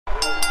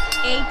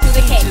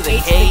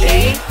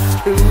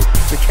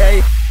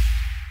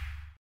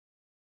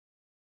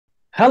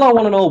Hello,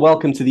 one and all.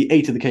 Welcome to the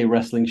A to the K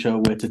Wrestling Show,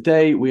 where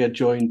today we are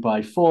joined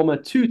by former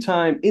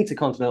two-time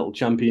Intercontinental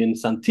Champion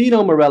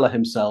Santino Marella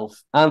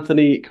himself,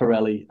 Anthony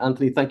Corelli.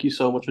 Anthony, thank you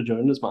so much for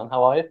joining us, man.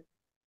 How are you?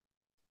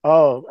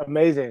 Oh,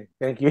 amazing.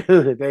 Thank you.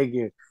 Thank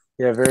you.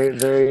 Yeah,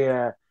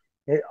 very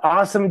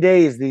awesome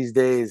days these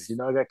days. You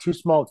know, I got two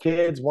small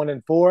kids, 1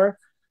 and 4,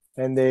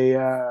 and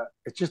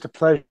it's just a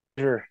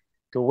pleasure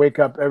to wake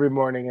up every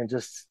morning and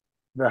just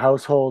the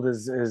household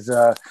is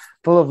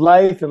full of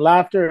life and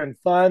laughter and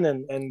fun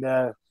and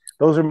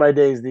those are my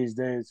days these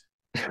days.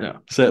 Yeah,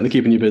 certainly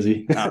keeping you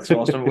busy. That's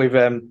awesome. We've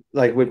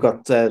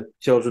got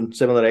children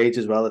similar age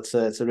as well. It's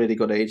a really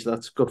good age.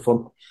 That's good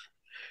fun.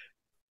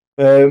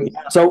 Yeah,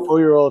 so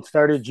 4-year-old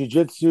started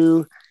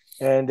jujitsu,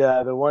 and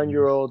the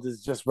 1-year-old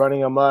is just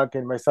running amok.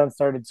 And my son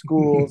started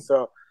school,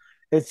 so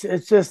it's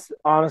just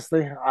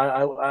honestly,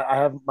 I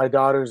have my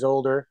daughter's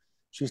older.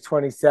 She's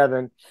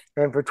 27,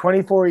 and for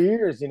 24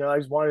 years, you know, I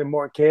just wanted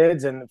more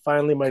kids, and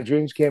finally my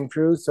dreams came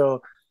true.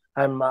 So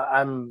I'm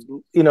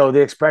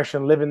the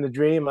expression "living the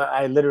dream."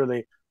 I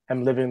literally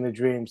am living the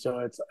dream. So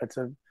it's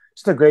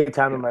just a great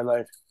time in my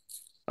life.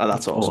 Oh,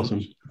 that's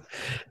awesome.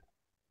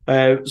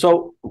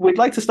 So we'd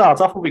like to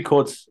start off, if we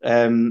could,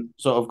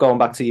 sort of going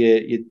back to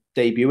your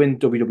debut in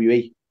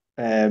WWE.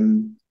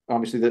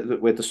 Obviously,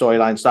 with the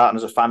storyline starting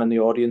as a fan in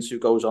the audience who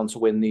goes on to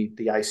win the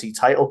IC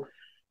title.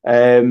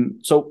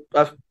 So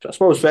I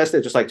suppose firstly,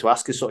 I'd just like to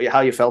ask you sort of how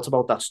you felt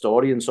about that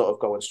story and sort of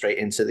going straight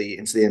into the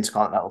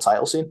Intercontinental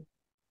title scene.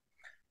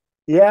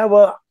 Yeah,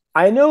 well,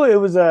 I knew it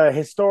was a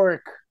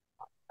historic.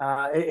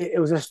 It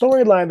was a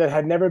storyline that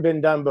had never been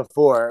done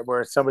before,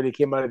 where somebody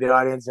came out of the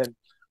audience and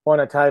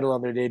won a title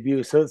on their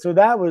debut. So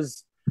that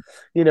was,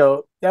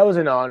 that was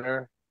an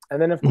honor.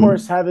 And then, of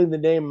course, having the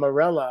name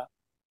Marella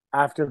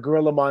after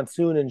Gorilla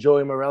Monsoon and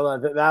Joey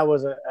Marella, that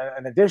was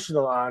an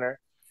additional honor.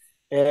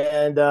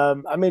 And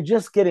I mean,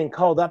 just getting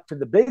called up to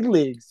the big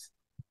leagues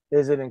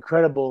is an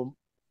incredible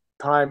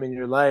time in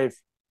your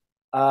life.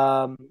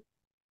 Um,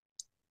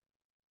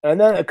 and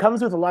then it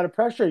comes with a lot of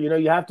pressure. You know,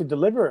 you have to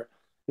deliver.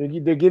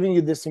 They're giving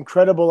you this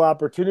incredible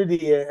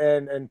opportunity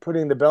and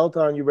putting the belt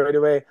on you right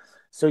away.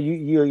 So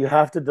you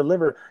have to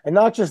deliver, and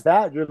not just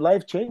that, your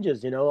life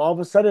changes. You know, all of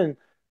a sudden,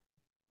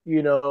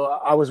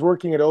 I was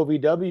working at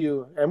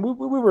OVW, and we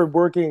were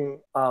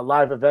working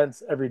live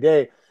events every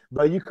day.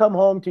 But you come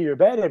home to your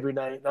bed every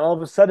night, and all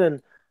of a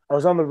sudden, I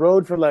was on the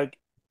road for like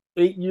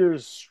 8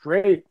 years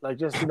straight. Like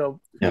just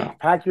Yeah.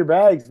 pack your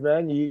bags,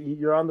 man.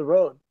 You're on the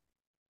road.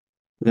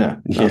 Yeah,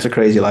 that's a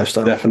crazy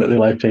lifestyle. Definitely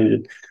life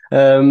changing.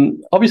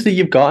 Obviously,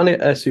 you've got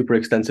a super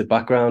extensive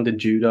background in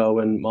judo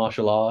and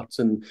martial arts,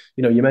 and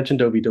you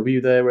mentioned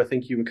OVW there, where I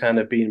think you were kind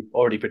of being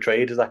already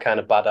portrayed as that kind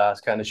of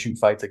badass, kind of shoot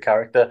fighter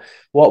character.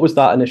 What was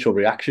that initial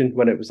reaction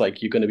when it was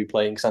like you're going to be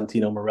playing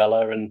Santino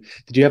Marella, and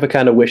did you ever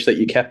kind of wish that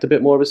you kept a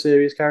bit more of a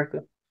serious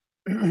character?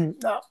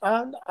 No,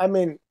 I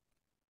mean,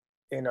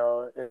 in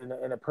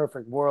a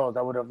perfect world,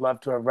 I would have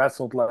loved to have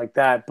wrestled like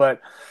that,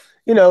 but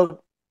you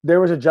know, there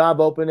was a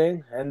job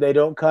opening, and they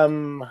don't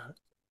come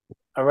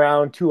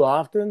around too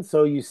often.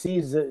 So you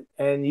seize it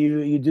and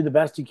you do the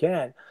best you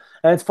can.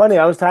 And it's funny,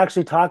 I was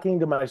actually talking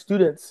to my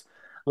students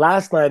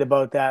last night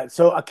about that.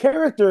 So a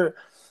character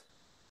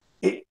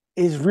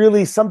is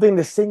really something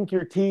to sink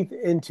your teeth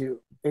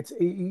into.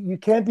 You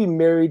can't be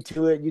married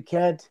to it. You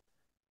can't,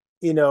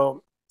 you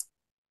know.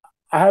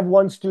 I have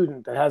one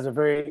student that has a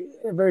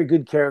very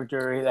good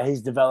character that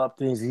he's developed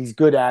and he's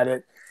good at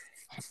it.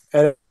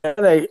 And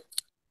I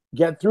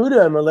get through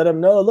to him and let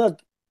him know, look,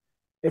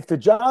 if the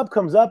job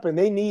comes up and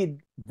they need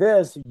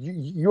this,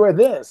 you're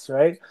this,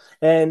 right?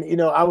 And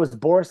I was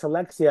Boris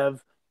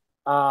Alexiev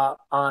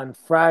on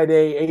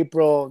Friday,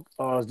 April.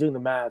 Oh, I was doing the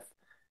math.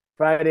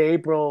 Friday,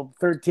 April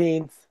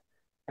 13th,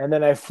 and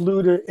then I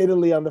flew to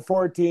Italy on the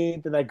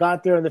 14th, and I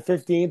got there on the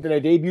 15th, and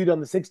I debuted on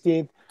the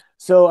 16th.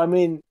 So I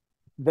mean,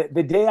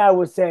 the day I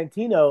was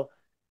Santino,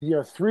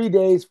 3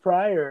 days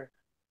prior,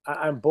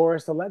 I'm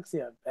Boris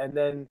Alexiev, and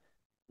then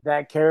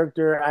that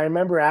character. I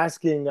remember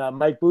asking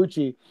Mike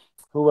Bucci,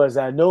 who was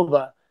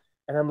Nova,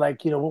 and I'm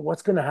like,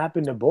 what's going to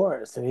happen to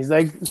Boris? And he's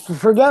like,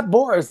 forget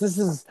Boris. This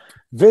is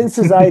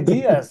Vince's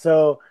idea.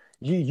 So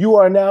you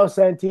are now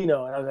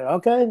Santino. And I was like,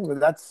 okay, well,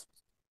 that's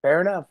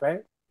fair enough,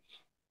 right?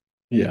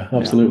 Yeah,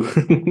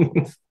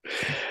 absolutely.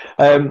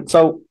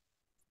 So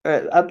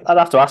I'd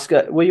have to ask,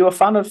 were you a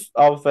fan of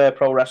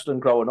pro wrestling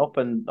growing up?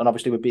 And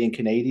obviously with being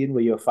Canadian,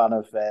 were you a fan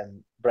of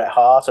Bret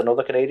Hart and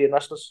other Canadian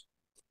wrestlers?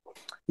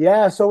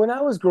 Yeah. So when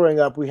I was growing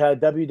up, we had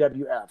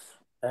WWF.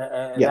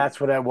 And Yeah. that's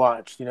what I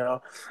watched. I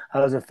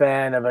was a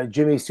fan of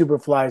Jimmy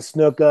Superfly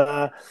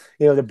Snuka,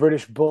 the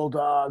British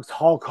Bulldogs,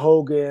 Hulk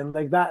Hogan,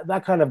 like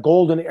that kind of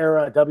golden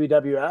era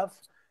WWF.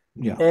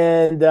 Yeah.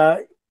 And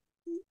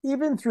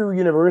even through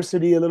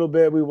university a little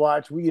bit, we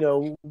watched. We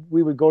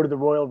would go to the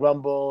Royal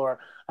Rumble, or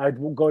I'd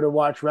go to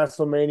watch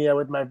WrestleMania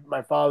with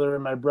my father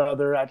and my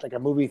brother at like a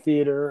movie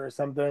theater or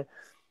something.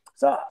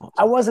 So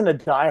I wasn't a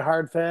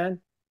diehard fan.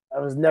 I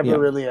was never Yeah.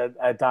 really a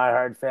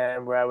diehard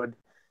fan where I would,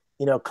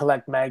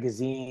 collect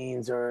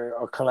magazines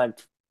or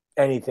collect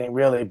anything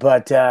really.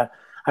 But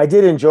I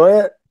did enjoy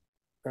it,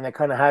 and I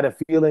kind of had a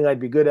feeling I'd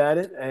be good at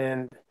it.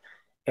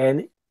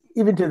 And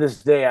even to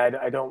this day,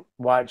 I don't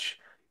watch.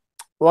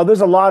 Well,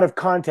 there's a lot of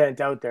content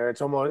out there.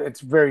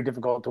 It's very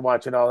difficult to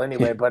watch it all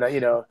anyway. But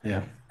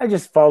Yeah. I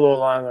just follow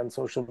along on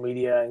social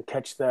media and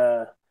catch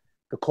the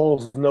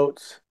Cole's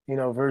Notes,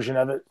 version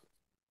of it.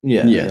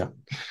 Yeah, Yeah. yeah,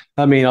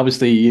 I mean,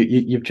 obviously,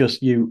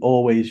 you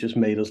always just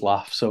made us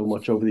laugh so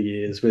much over the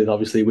years with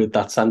obviously with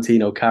that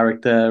Santino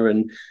character,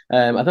 and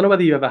I don't know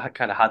whether you ever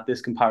kind of had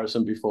this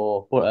comparison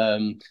before,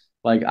 but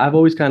like I've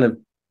always kind of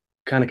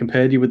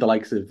compared you with the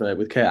likes of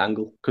with Kurt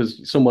Angle,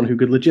 because someone who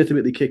could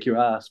legitimately kick your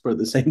ass, but at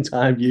the same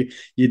time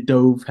you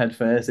dove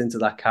headfirst into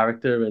that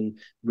character and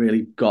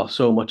really got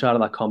so much out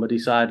of that comedy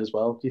side as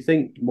well. Do you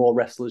think more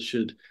wrestlers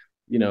should,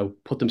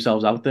 put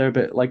themselves out there a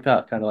bit like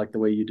that, kind of like the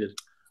way you did?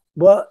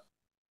 Well,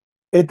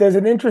 there's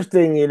an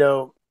interesting,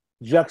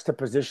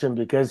 juxtaposition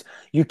because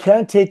you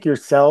can't take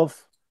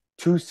yourself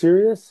too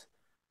serious,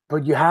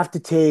 but you have to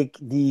take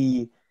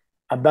the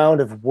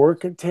amount of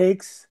work it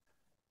takes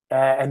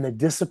and the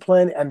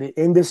discipline and the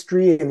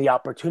industry and the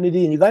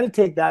opportunity, and you got to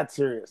take that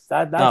serious.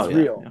 That's oh yeah,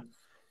 real. yeah,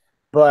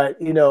 But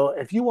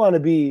if you want to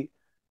be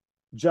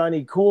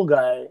Johnny Cool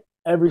Guy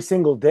every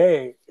single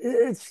day,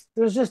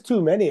 there's just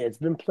too many. It's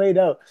been played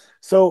out.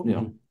 So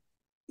yeah,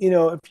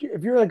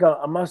 if you're like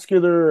a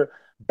muscular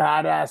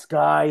badass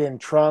guy in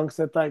trunks,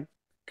 that's like,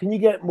 can you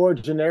get more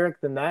generic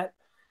than that?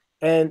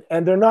 And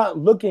they're not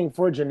looking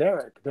for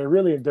generic. They're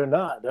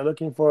not. They're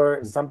looking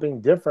for something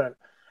different.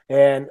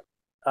 And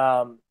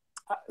um,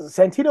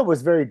 Santino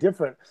was very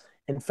different.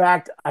 In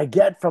fact, I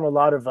get from a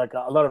lot of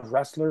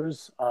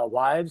wrestlers'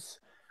 wives,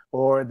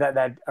 or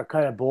that are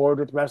kind of bored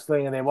with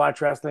wrestling and they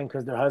watch wrestling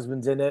because their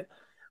husband's in it.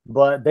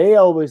 But they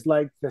always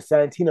liked the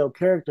Santino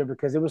character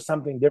because it was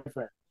something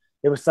different.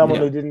 It was someone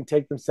yeah, who didn't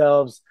take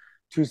themselves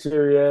too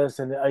serious,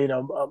 and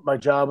my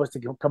job was to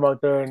come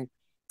out there and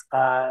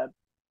uh,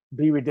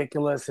 be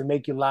ridiculous and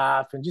make you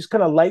laugh and just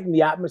kind of lighten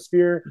the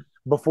atmosphere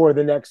before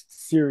the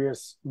next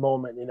serious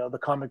moment, the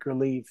comic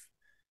relief.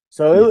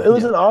 So yeah, it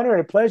was yeah. an honor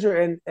and a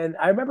pleasure. And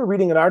I remember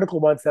reading an article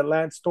once that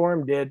Lance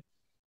Storm did,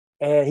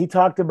 and he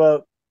talked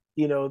about,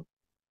 you know,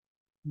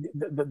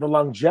 the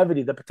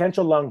longevity, the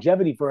potential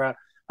longevity for a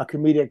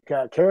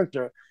comedic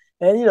character.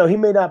 And, he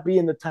may not be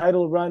in the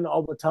title run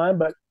all the time,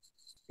 but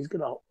he's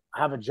going to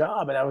have a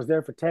job. And I was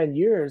there for 10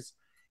 years.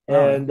 Oh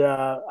yeah, And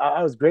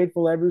I was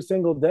grateful every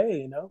single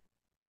day.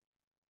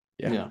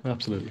 Yeah, yeah.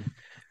 absolutely.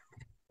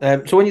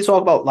 So when you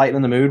talk about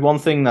lightening the mood, one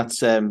thing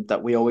that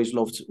we always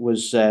loved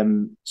was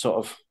sort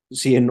of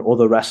seeing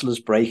other wrestlers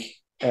break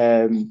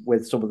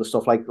with some of the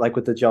stuff like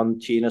with the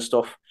John Cena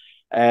stuff.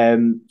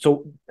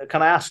 So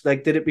can I ask,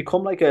 like, did it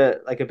become like a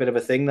bit of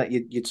a thing that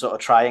you'd sort of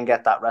try and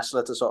get that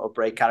wrestler to sort of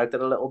break character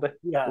a little bit?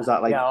 Yeah, Was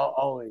that like, yeah,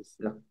 always.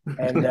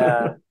 And,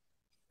 yeah,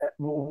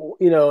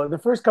 the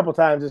first couple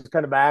times it was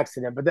kind of by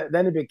accident, but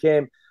then it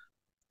became,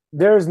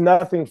 there's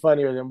nothing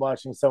funnier than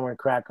watching someone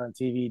crack on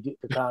TV, do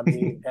the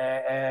comedy.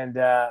 And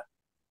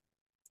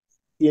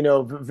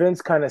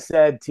Vince kind of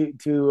said to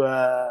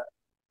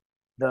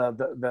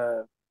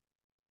the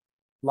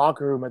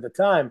locker room at the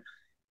time,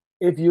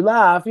 if you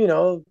laugh,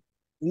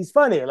 he's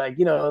funny. Like,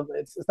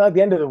 it's not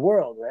the end of the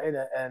world, right?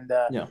 And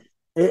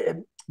yeah,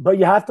 but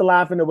you have to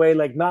laugh in a way,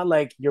 like, not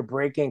like you're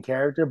breaking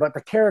character, but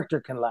the character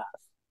can laugh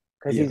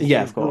because Yeah. yeah,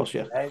 he's of course,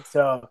 goofy, yeah, right?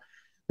 So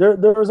there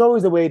was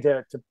always a way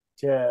to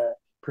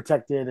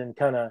protect it and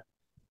kind of,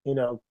 you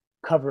know,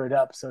 cover it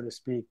up, so to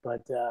speak.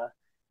 But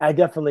I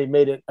definitely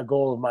made it a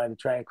goal of mine to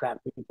try and crack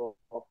people.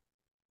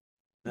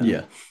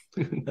 yeah.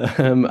 Yeah.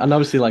 And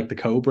obviously like the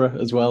Cobra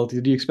as well.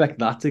 Did you expect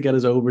that to get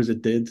as over as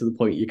it did to the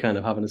point you're kind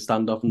of having a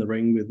standoff in the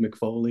ring with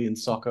McFoley and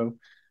Socko?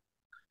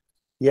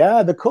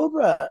 Yeah, the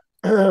Cobra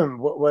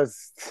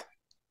was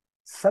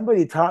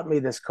somebody taught me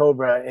this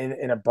Cobra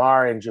in a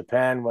bar in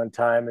Japan one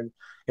time, and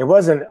it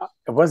wasn't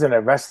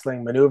a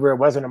wrestling maneuver, it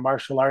wasn't a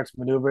martial arts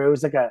maneuver. It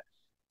was like a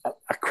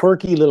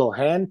quirky little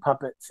hand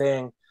puppet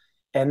thing.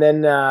 And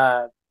then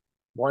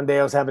one day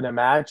I was having a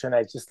match, and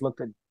I just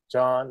looked at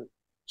John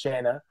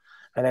Cena,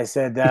 and I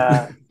said,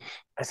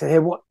 hey,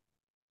 what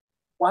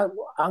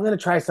I'm gonna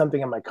try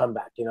something on my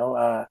comeback.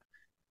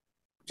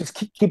 Just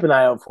keep an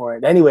eye out for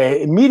it.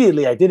 Anyway,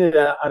 immediately I did it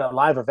at a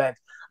live event.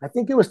 I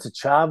think it was to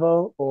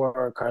Chavo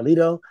or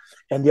Carlito,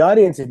 and the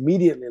audience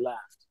immediately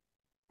laughed.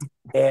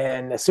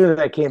 And as soon as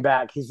I came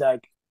back, he's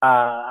like,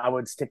 I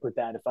would stick with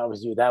that if I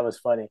was you. That was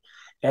funny.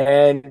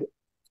 And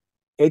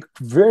it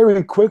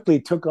very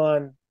quickly took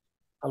on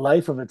a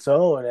life of its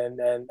own.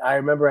 And I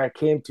remember I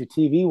came to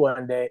TV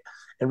one day,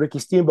 and Ricky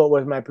Steamboat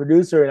was my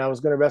producer, and I was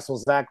going to wrestle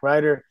Zack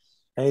Ryder.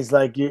 And he's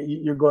like,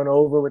 you're going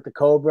over with the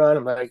Cobra? And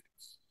I'm like,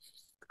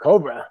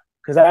 Cobra?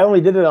 Because I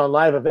only did it on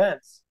live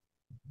events.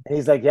 And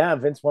he's like, yeah,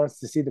 Vince wants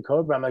to see the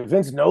Cobra. I'm like,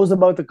 Vince knows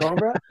about the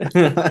Cobra?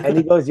 And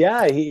he goes,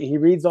 yeah, he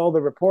reads all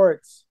the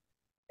reports.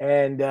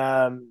 And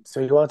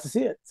so he wants to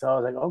see it. So I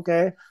was like,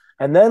 okay.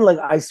 And then, like,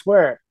 I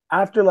swear,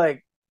 after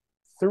like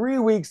 3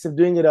 weeks of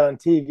doing it on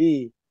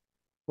TV,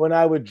 when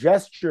I would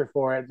gesture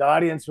for it, the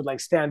audience would like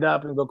stand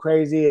up and go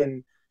crazy,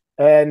 and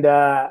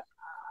I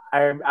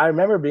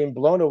remember being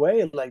blown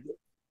away, like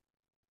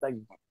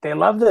they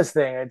love this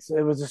thing.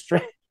 It was a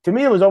strange to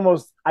me. It was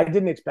almost I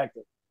didn't expect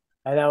it,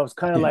 and I was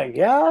kind of Yeah. like,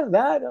 yeah,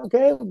 that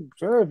okay,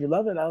 sure. If you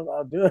love it,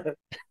 I'll do it.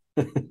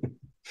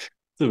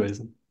 It's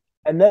amazing.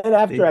 And then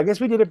after, I It- guess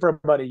we did it for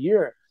about a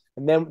year,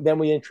 and then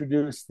we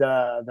introduced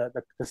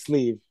the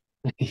sleeve.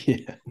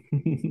 yeah.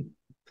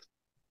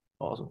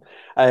 Awesome.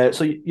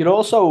 So you're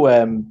also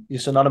you're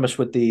synonymous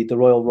with the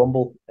Royal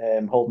Rumble,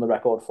 holding the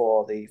record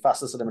for the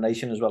fastest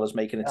elimination as well as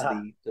making it to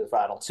Uh, the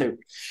final two.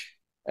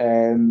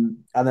 And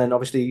then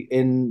obviously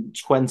in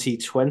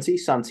 2020,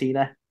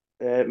 Santina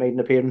made an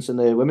appearance in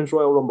the Women's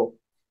Royal Rumble.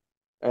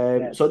 So I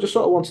yes. just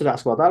sort of wanted to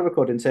ask about that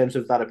record in terms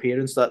of that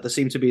appearance. That there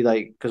seemed to be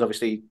like because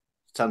obviously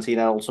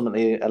Santina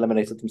ultimately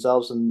eliminated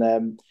themselves,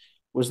 and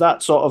was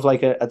that sort of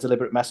like a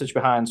deliberate message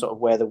behind sort of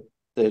where the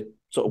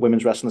sort of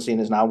women's wrestling scene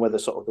is now, where the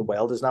sort of the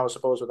world is now, I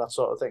suppose, with that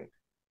sort of thing.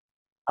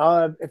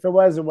 If it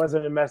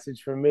wasn't a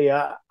message for me.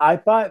 I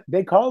thought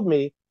they called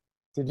me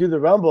to do the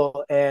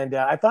Rumble, and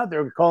I thought they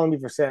were calling me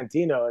for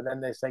Santino, and then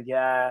they said,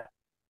 yeah,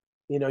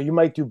 you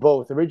might do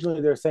both.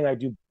 Originally, they were saying I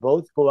do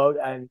both, go out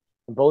and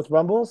both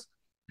Rumbles,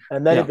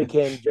 and then Yeah, it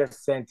became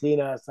just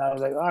Santina. So I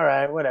was like, all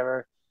right,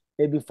 whatever.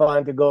 It'd be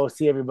fun to go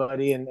see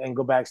everybody and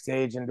go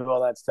backstage and do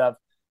all that stuff.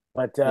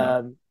 But yeah,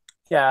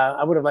 yeah,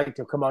 I would have liked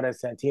to come out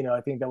as Santino.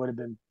 I think that would have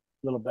been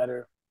a little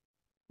better.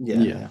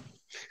 yeah, Yeah.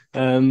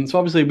 yeah, So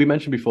obviously we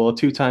mentioned before,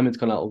 two-time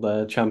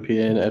Intercontinental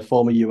champion, a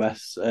former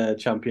US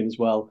champion as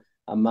well.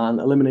 And man,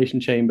 Elimination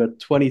Chamber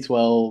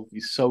 2012,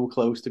 he's so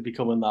close to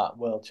becoming that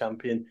world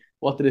champion.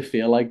 What did it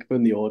feel like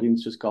when the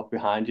audience just got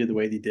behind you the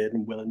way they did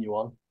and willing you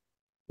on?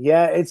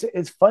 Yeah,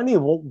 it's funny.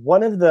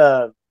 One of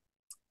the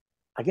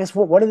I guess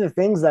one of the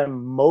things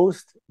I'm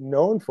most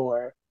known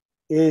for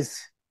is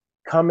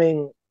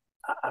coming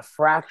a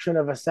fraction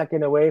of a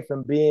second away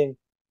from being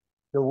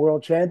the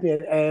world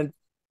champion, and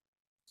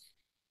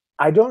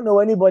I don't know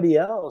anybody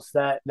else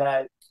that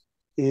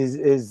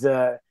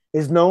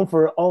is known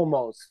for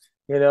almost,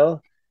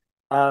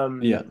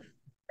 Um, Yeah.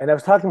 and I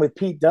was talking with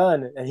Pete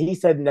Dunne, and he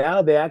said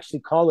now they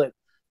actually call it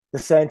the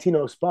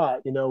Santino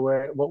spot.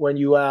 Where when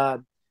you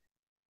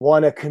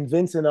want to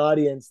convince an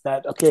audience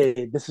that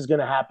okay, this is going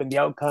to happen, the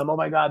outcome. Oh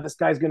my God, this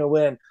guy's going to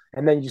win,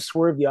 and then you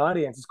swerve the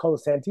audience. It's called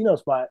the Santino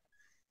spot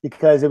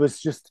because it was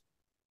just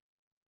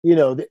you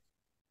know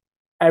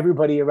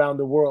everybody around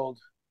the world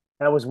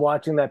that was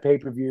watching that pay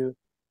per view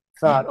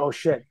thought, oh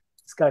shit,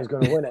 this guy's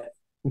going to win it,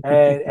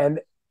 and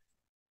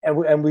and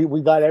and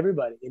we got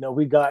everybody.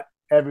 We got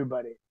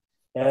everybody,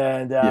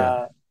 and Yeah.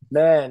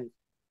 man,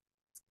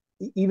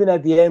 even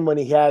at the end when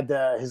he had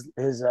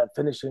his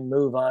finishing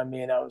move on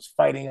me and I was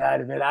fighting out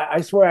of it,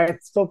 I swear I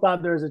still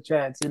thought there was a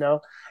chance.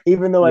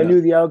 Even though I Yeah.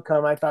 knew the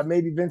outcome, I thought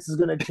maybe Vince is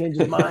going to change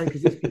his mind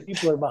because these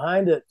people are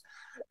behind it.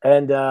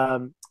 And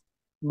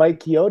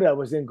Mike Chioda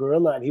was in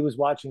Gorilla and he was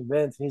watching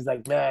Vince and he's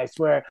like, man, I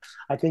swear,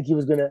 I think he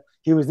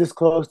was this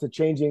close to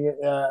changing it,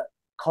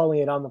 calling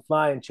it on the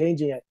fly and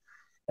changing it.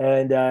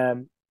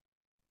 And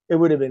it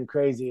would have been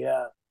crazy.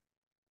 Yeah.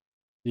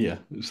 Yeah,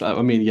 so,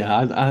 I mean, yeah,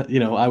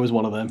 I was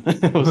one of them.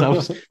 I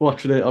was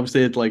watching it,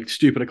 obviously, at like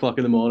stupid o'clock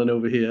in the morning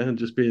over here, and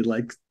just being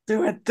like,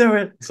 "Do it, do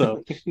it."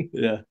 So,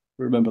 yeah,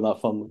 remember that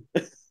fondly.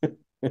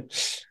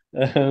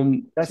 So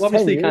That's 10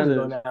 obviously, years kind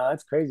ago of, now.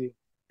 That's crazy.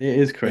 it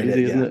is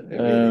crazy, isn't Yeah, it?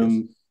 it really is.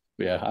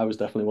 But yeah, I was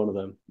definitely one of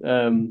them.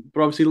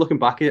 But obviously, looking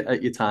back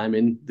at your time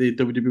in the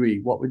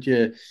WWE, what would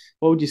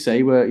you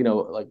say were,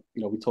 like,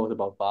 we talked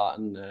about that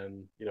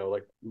and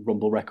like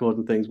Rumble record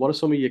and things. What are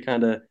some of your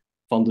kind of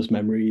fondest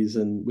memories?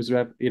 And was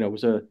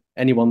there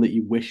anyone that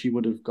you wish you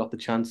would have got the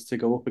chance to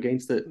go up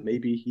against that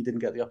maybe you didn't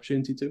get the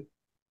opportunity to?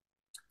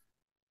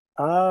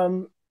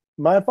 Um,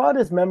 my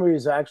fondest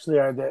memories actually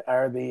are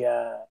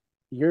the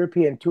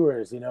European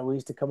tours. We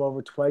used to come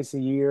over twice a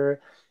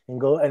year and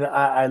go, and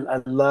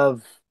I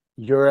love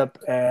Europe,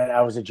 and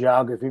I was a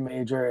geography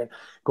major, and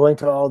going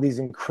to all these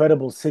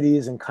incredible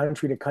cities and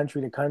country to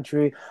country to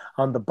country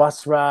on the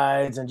bus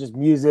rides and just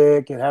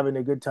music and having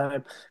a good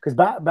time. Because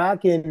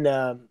back in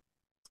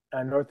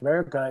North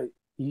America,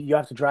 you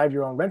have to drive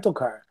your own rental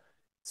car.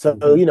 So,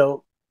 Hmm.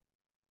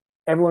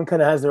 everyone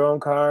kind of has their own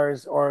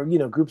cars or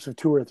groups of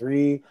two or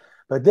three,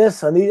 but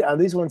this on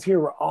these ones here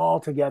we're all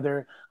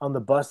together on the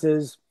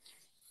buses,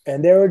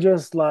 and they were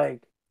just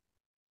like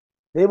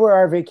they were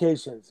our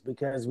vacations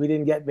because we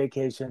didn't get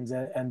vacations,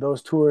 and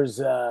those tours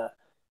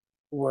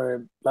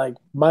were like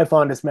my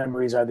fondest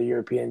memories are the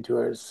European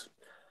tours.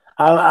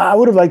 I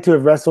would have liked to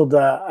have wrestled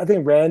I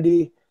think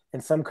Randy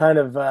in some kind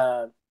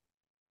of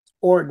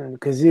Orton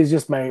because he's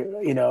just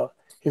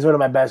he's one of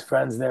my best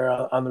friends there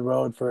on the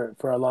road for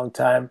a long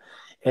time,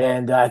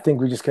 and I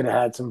think we just could have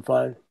had some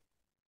fun.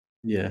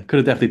 Yeah, could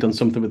have definitely done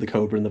something with the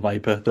Cobra and the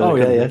Viper. The Oh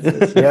yeah, kind yeah.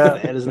 It's Yeah.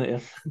 there, isn't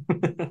it?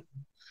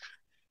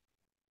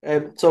 Yeah.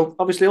 So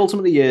obviously,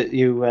 ultimately,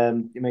 you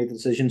made the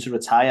decision to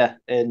retire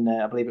in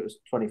I believe it was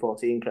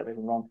 2014. Correct me if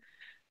I'm wrong.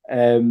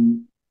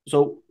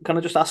 So can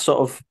I just ask sort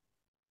of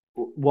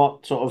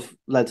what sort of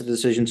led to the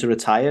decision to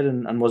retire,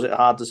 and was it a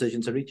hard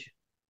decision to reach?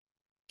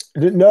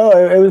 No,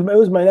 it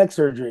was my neck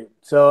surgery.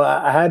 So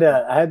I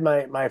had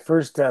my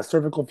first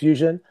cervical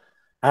fusion.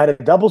 I had a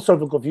double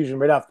cervical fusion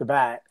right off the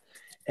bat,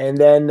 and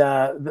then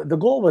the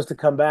goal was to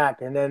come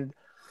back. And then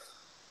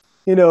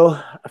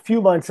a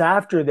few months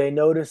after, they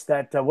noticed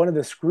that one of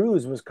the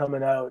screws was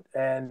coming out,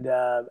 and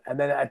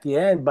then at the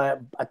end, by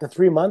at the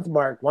 3 month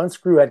mark, one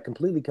screw had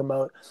completely come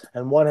out,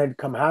 and one had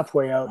come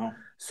halfway out. Oh,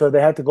 So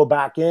they had to go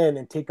back in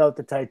and take out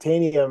the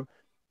titanium.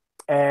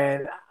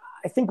 And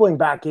I think going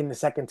back in the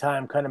second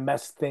time kind of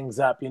messed things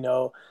up,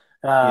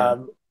 yeah,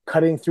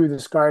 cutting through the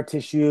scar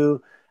tissue.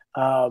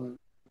 Um,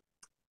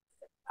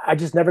 I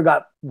just never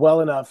got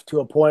well enough to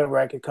a point where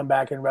I could come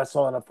back and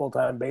wrestle on a full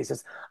time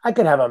basis. I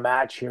could have a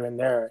match here and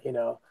there,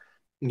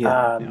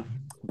 yeah, yeah, um,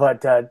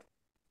 but to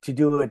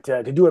do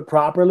it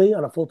properly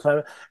on a full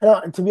time,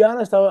 and to be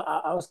honest,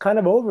 I was kind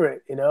of over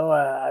it.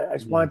 I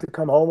just Yeah. wanted to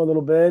come home a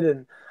little bit,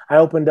 and I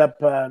opened up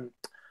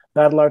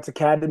Battle Arts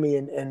Academy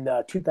in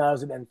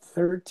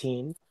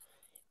 2013,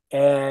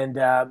 and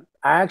I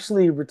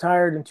actually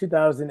retired in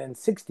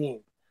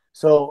 2016.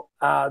 So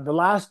the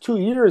last 2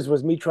 years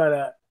was me trying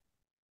to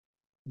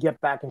get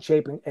back in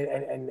shape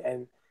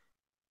and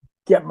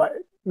get my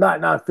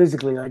not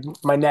physically, like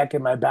my neck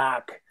and my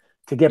back,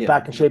 to get yeah,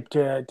 back in shape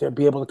to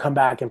be able to come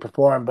back and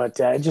perform, but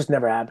it just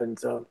never happened.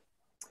 So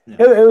yeah,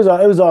 it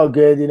was all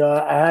good.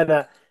 I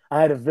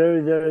had a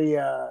very very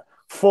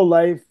full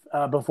life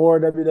before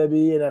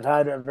WWE, and I've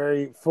had a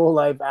very full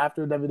life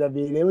after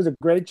WWE. And it was a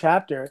great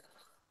chapter,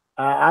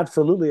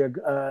 absolutely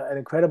an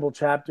incredible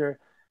chapter.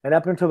 And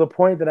up until the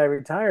point that I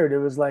retired, it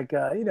was like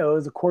it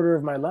was a quarter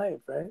of my life,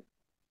 right?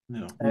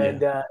 yeah, Yeah.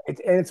 And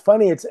it's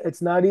funny.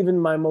 It's not even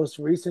my most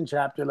recent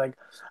chapter. Like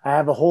I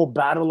have a whole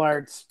Battle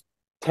Arts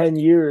 10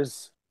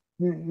 years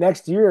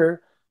next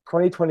year,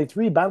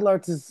 2023. Battle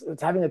Arts is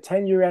it's having a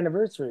 10 year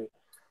anniversary,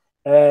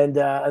 and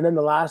then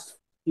the last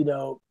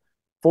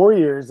 4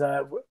 years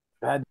I've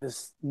had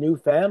this new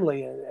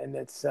family, and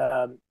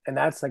and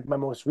that's like my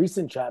most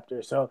recent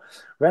chapter. So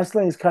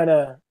wrestling is kind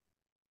of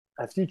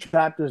a few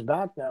chapters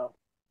back now.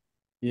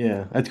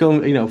 Yeah. It's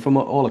going, from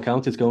all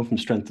accounts, it's going from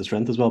strength to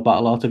strength as well.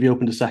 Battle Art, have you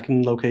opened a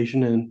second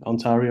location in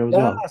Ontario as Yeah,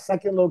 well?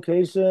 second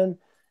location,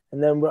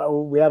 and then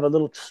we have a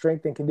little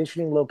strength and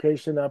conditioning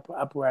location up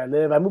where I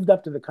live. I moved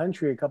up to the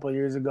country a couple of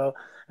years ago,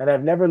 and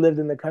I've never lived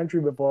in the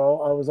country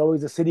before. I was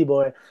always a city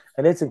boy,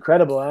 and it's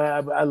incredible. I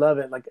love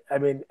it. Like I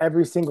mean,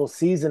 every single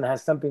season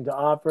has something to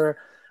offer.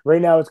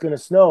 Right now, it's going to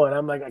snow, and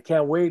I'm like, I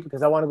can't wait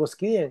because I want to go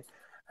skiing,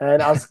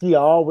 and I'll ski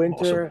all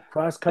awesome. winter,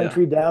 cross Yeah,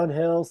 country,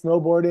 downhill,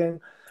 snowboarding.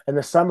 In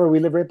the summer, we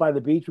live right by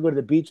the beach. We go to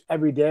the beach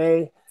every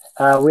day.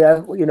 We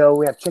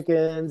have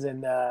chickens,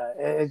 and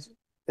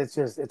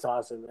it's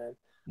awesome, man.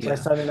 My yeah,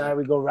 son and I,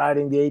 we go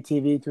riding the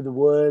ATV through the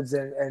woods,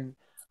 and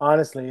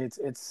honestly,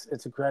 it's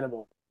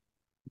incredible.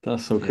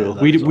 That's so yeah. cool.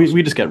 That We, is we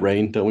awesome. just get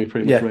rain, don't we?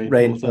 Pretty much Yeah, rain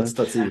all rain. the That's time.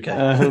 that's the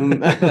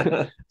Um,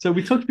 UK. so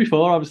we touched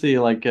before, obviously,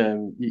 like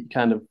you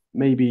kind of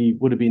maybe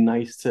would have been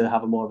nice to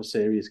have a more of a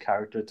serious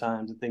character at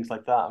times and things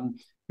like that. And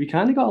we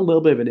kind of got a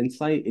little bit of an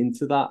insight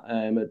into that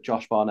at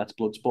Josh Barnett's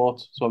Bloodsport.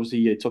 So obviously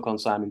you took on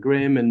Simon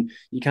Grimm and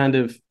you kind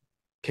of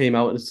came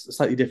out as a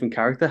slightly different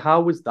character.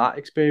 How was that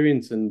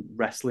experience in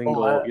wrestling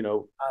Oh, or,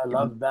 I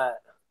love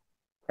that.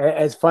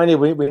 It's funny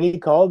when he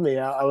called me,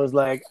 I was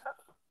like,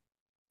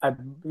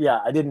 yeah,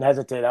 I didn't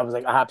hesitate. I was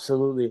like,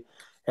 absolutely,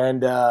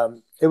 and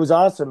it was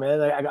awesome,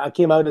 man. I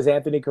came out as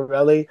Anthony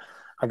Corelli.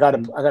 I got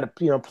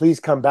a please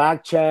come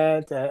back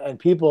chant, and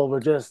people were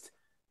just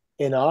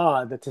in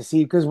awe to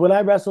see, because when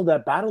I wrestled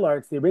at Battle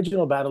Arts, the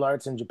original Battle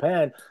Arts in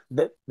Japan,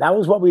 that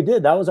was what we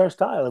did. That was our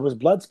style. It was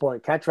blood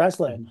sport, catch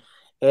wrestling,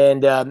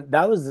 and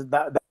that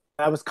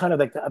was kind of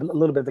like a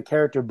little bit of the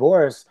character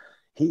Boris.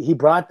 He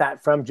brought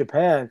that from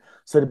Japan,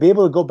 so to be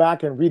able to go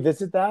back and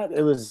revisit that,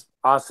 it was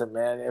awesome,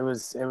 man. It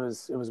was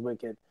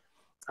wicked.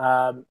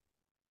 Um,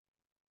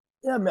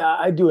 yeah, man,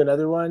 I do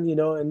another one,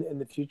 in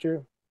the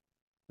future.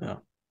 yeah,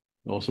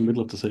 awesome. We'd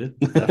love to see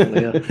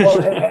Definitely,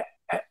 Well, yeah.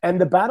 and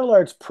the Battle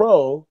Arts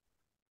Pro,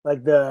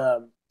 like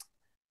the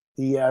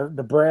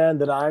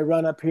brand that I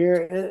run up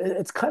here,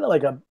 it's kind of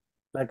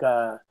like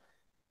a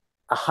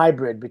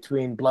hybrid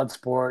between blood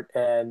sport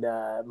and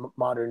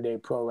modern day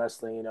pro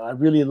wrestling. I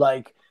really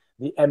like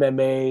the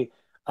MMA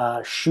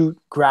shoot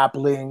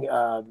grappling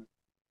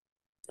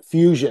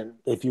fusion,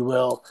 if you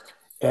will,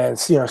 and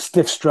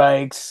stiff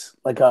strikes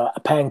like a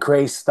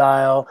pancrase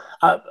style.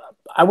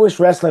 I wish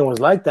wrestling was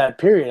like that.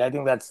 Period. I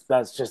think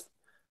that's just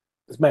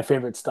it's my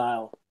favorite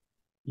style.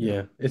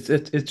 Yeah,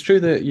 it's true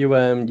that you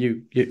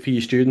for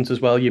your students as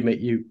well,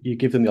 you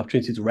give them the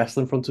opportunity to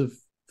wrestle in front of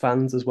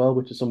fans as well,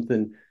 which is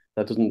something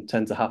that doesn't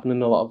tend to happen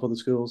in a lot of other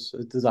schools.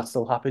 Does that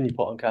still happen? You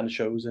put on kind of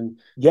shows in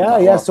Yeah, battle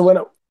yeah. So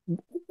arts?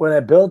 when I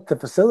built the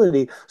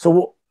facility,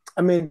 so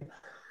I mean,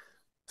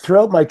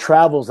 throughout my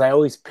travels, I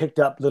always picked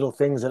up little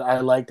things that I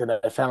liked and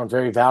I found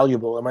very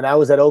valuable. And when I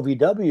was at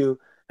OVW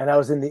and I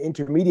was in the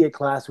intermediate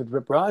class with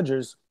Rip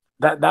Rogers,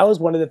 that was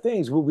one of the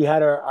things. We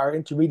had our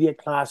intermediate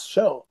class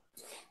show,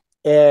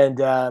 and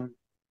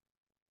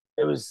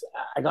it was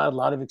I got a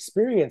lot of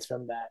experience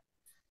from that.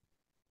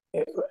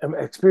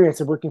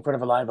 experience of working in front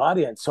of a live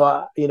audience. So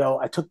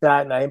I took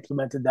that and I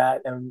implemented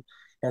that, and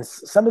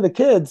some of the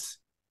kids,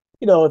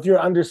 if you're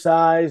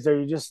undersized or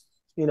you just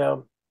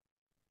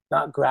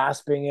not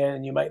grasping it,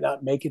 and you might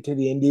not make it to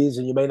the indies,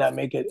 and you may not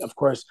make it, of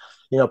course,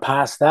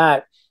 past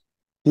that.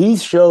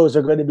 These shows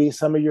are going to be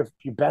some of your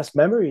best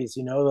memories,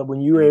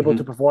 when you were able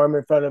to perform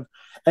in front of,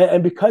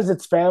 and because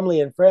it's family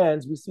and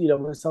friends, we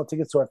sell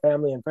tickets to our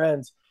family and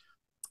friends.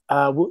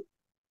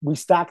 We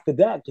stack the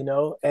deck,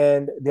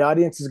 and the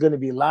audience is going to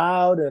be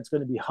loud, and it's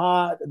going to be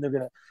hot, and they're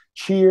going to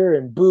cheer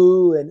and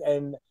boo,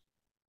 and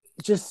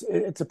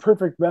it's a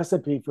perfect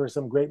recipe for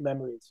some great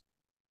memories.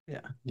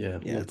 Yeah.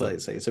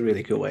 It's a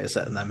really cool way of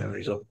setting that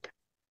memories up.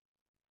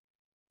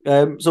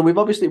 So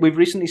we've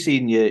recently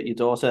seen your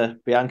daughter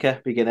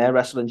Bianca begin her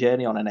wrestling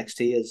journey on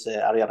NXT as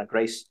Ariana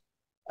Grace.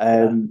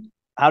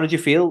 How did you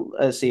feel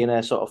seeing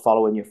her sort of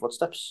follow in your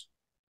footsteps?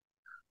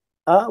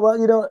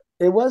 Well,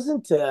 it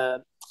wasn't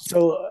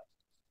so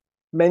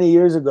many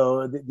years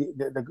ago.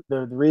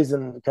 The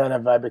reason kind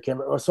of I became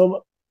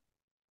so.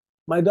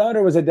 My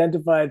daughter was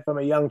identified from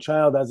a young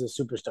child as a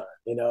superstar.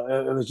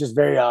 It was just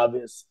very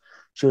obvious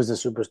she was a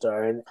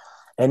superstar,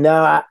 and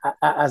now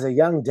as a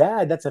young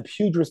dad, that's a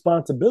huge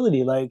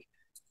responsibility. Like,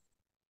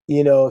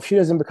 if she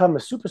doesn't become a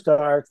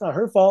superstar, it's not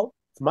her fault.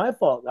 It's my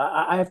fault.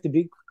 I have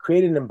to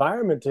create an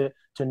environment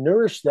to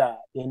nourish that.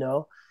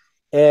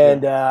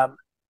 And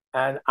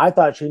and I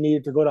thought she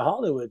needed to go to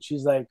Hollywood.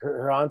 She's like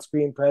her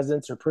on-screen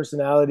presence, her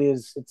personality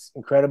it's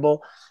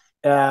incredible.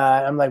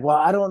 I'm like, well,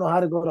 I don't know how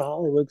to go to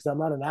Hollywood because I'm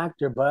not an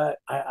actor, but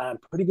I'm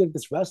pretty good at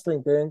this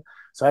wrestling thing.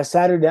 So I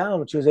sat her down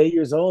when she was 8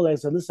 years old. I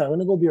said, listen, I'm going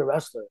to go be a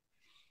wrestler.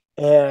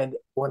 And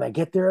when I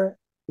get there,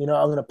 I'm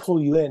going to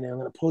pull you in, and I'm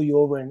going to pull you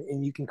over,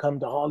 and you can come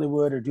to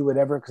Hollywood or do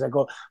whatever. Because I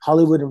go,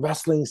 Hollywood and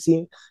wrestling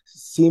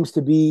seems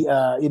to be,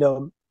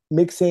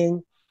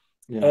 mixing.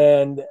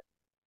 Yeah.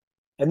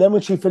 And then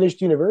when she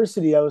finished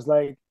university, I was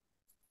like,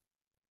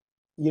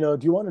 do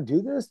you want to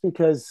do this?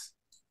 Because,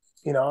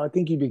 I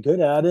think you'd be good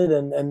at it.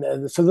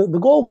 And so the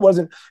goal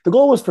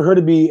was for her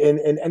to be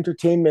in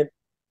entertainment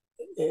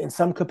in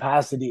some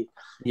capacity.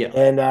 Yeah.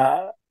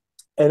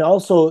 And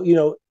also,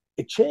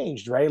 it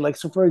changed, right? Like,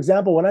 so for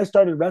example, when I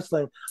started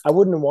wrestling, I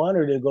wouldn't want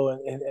her to go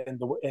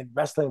in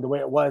wrestling the way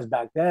it was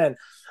back then.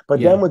 But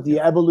then with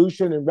the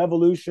evolution and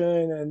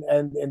revolution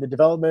and the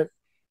development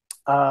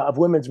of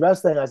women's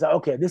wrestling, I said,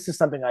 okay, this is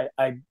something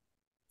I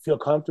feel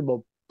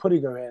comfortable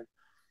putting her in.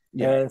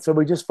 Yeah. And so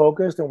we just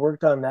focused and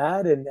worked on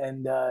that.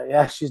 And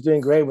she's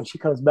doing great. When she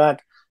comes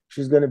back,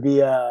 she's going to be,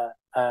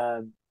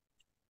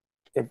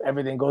 if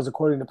everything goes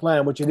according to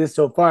plan, which it is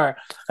so far,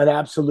 an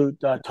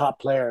absolute top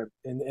player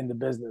in the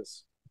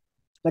business.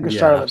 Like a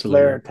Charlotte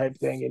Flair type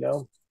thing,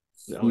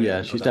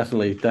 She's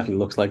definitely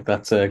looks like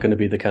that's going to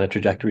be the kind of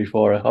trajectory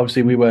for her.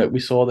 Obviously, we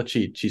saw that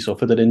she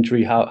suffered an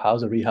injury.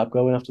 How's the rehab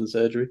going after the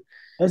surgery?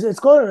 It's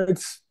going.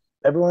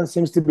 Everyone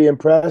seems to be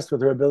impressed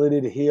with her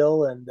ability to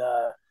heal, and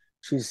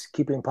she's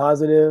keeping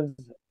positive,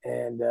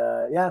 and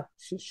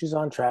she's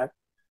on track.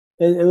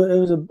 It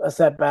was a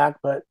setback,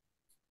 but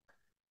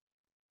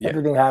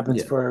everything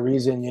happens for a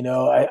reason.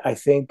 I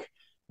think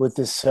with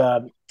this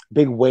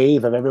big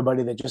wave of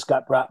everybody that just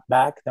got brought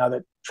back now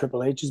that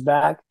Triple H is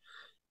back,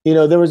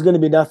 there was going to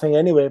be nothing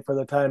anyway for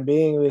the time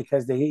being,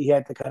 because he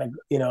had to kind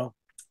of,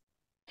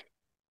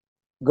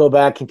 go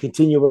back and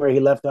continue where he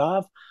left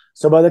off.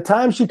 So by the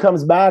time she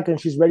comes back and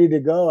she's ready to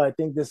go, I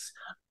think this,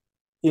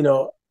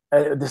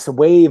 this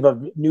wave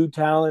of new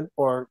talent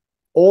or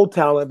old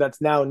talent that's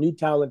now new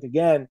talent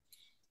again,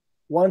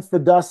 once the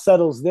dust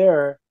settles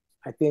there,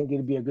 I think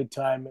it'd be a good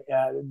time.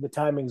 The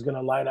timing is going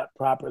to line up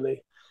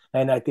properly,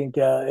 and I think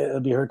it'll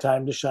be her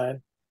time to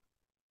shine.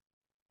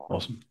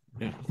 Awesome.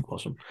 Yeah,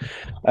 awesome.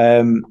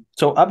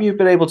 So have you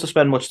been able to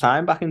spend much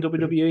time back in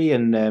WWE,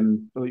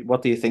 and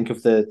what do you think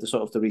of the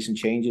sort of the recent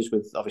changes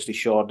with obviously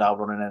Shaw now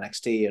running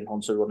NXT and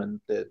Hunter running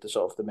the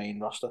sort of the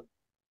main roster?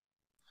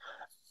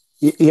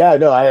 Yeah,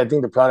 no, I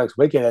think the product's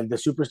wicked, and the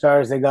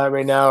superstars they got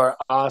right now are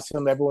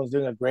awesome. Everyone's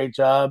doing a great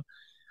job.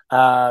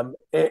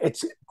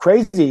 It's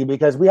crazy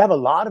because we have a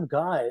lot of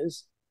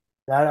guys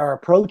that are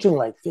approaching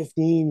like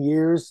 15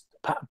 years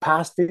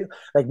past,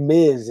 like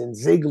Miz and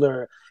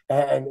Ziggler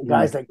and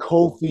guys like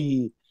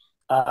Kofi,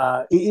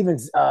 even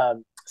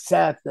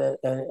Seth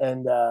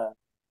and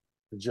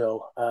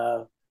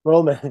Joe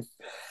Roman.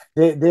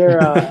 They've been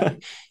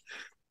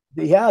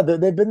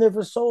there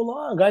for so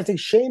long. Guys like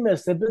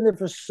Sheamus, they've been there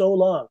for so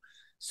long.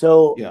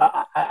 So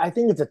I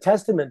think it's a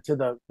testament to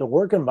the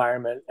work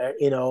environment.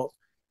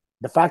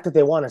 The fact that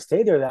they want to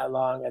stay there that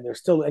long and they're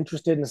still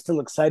interested and still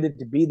excited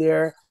to be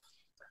there.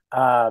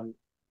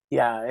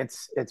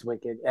 It's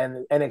wicked.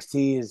 And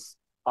NXT is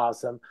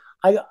awesome.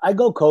 I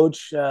go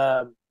coach,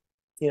 a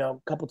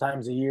couple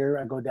times a year.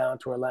 I go down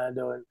to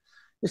Orlando and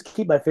just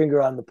keep my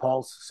finger on the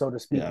pulse, so to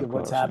speak, of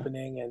what's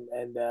happening.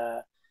 And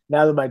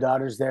now that my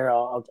daughter's there,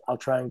 I'll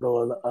try and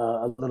go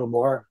a little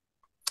more,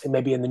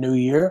 maybe in the new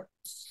year.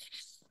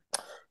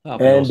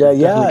 And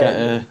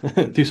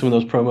definitely do some of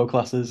those promo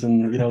classes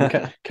and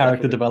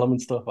character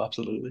development stuff.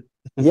 Absolutely.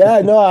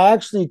 I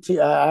actually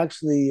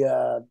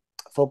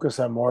focus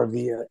on more of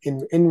the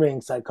in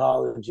ring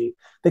psychology.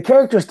 The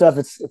character stuff,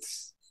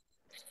 it's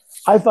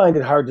I find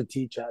it hard to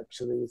teach.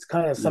 Actually, it's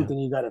kind of Yeah. something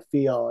you got to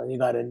feel and you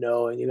got to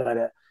know and you got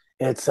to.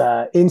 It's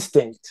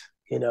instinct.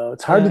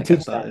 It's hard Yeah, to I get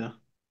teach that. that,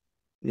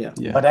 Yeah,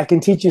 yeah, but Yeah. I can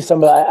teach you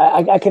some.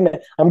 I can.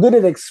 I'm good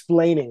at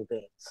explaining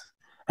things,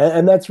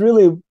 and that's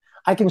really.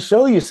 I can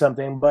show you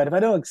something, but if I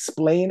don't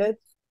explain it,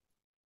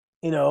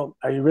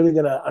 are you really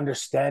gonna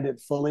understand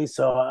it fully?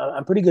 So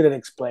I'm pretty good at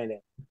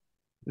explaining.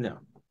 yeah.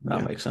 That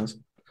Yeah. makes sense.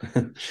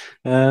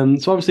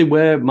 So obviously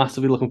we're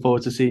massively looking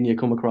forward to seeing you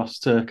come across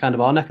to kind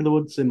of our neck of the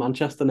woods in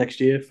Manchester next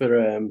year for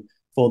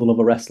the Love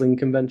of Wrestling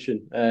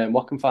convention.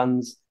 What can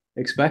fans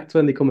expect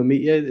when they come and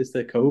meet you? Is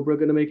the Cobra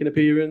going to make an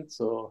appearance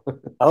or?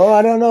 Oh,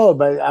 I don't know,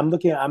 but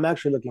I'm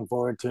actually looking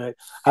forward to it.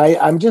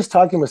 I'm just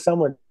talking with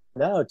someone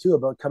now too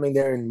about coming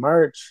there in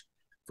March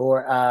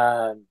for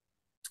a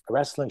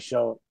wrestling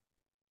show.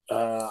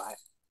 I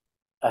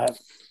have,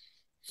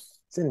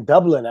 it's in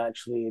Dublin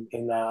actually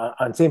in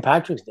on St.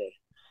 Patrick's Day.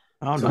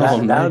 Oh, So nice.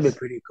 Oh, that would be nice.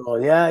 pretty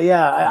cool. Yeah,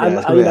 yeah. Yeah,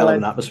 it's gonna be a hell of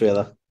an atmosphere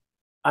there.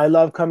 I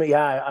love coming.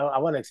 Yeah, I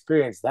want to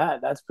experience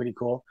that. That's pretty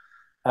cool.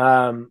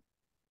 Um,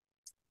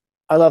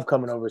 I love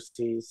coming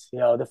overseas.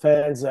 The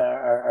fans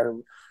are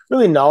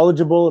really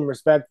knowledgeable and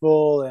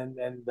respectful, and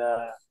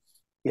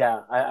yeah,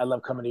 I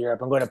love coming to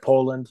Europe. I'm going to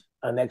Poland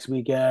next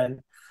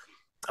weekend.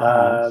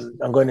 Oh, nice.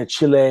 I'm going to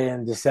Chile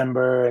in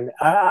December, and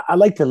I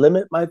like to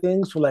limit my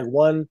things for like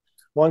one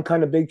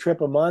kind of big trip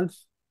a month,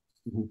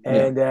 Mhm. Yeah.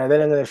 and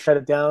then I'm going to shut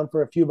it down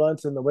for a few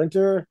months in the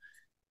winter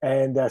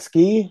and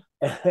ski,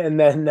 and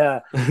then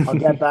I'll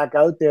get back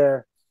out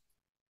there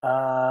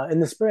in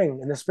the spring.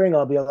 In the spring,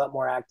 I'll be a lot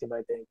more active,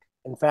 I think.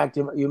 In fact,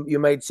 you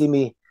might see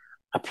me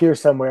appear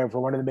somewhere for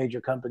one of the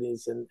major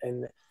companies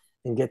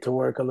and get to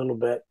work a little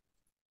bit.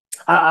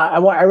 I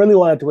really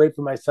wanted to wait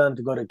for my son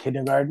to go to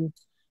kindergarten.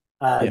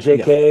 Yeah. Yeah.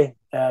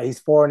 JK, he's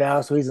 4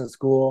 now, so he's in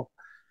school.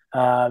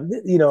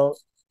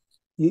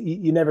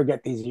 You never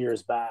get these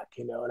years back,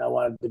 and I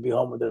wanted to be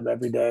home with him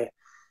every day.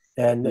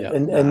 And Yeah.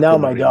 and, No, and I now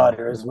couldn't my agree more.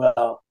 daughter as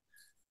well.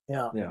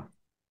 Yeah. Yeah.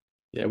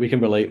 Yeah. We can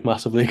relate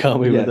massively, can't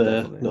we, Yeah, with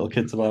definitely. little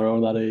kids of our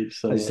own that age?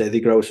 As you So say, they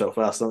grow so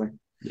fast, don't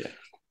yeah.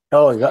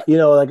 Oh,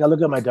 like I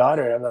look at my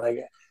daughter, and I'm like,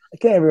 I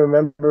can't even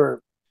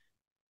remember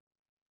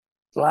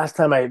the last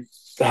time I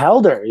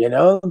held her,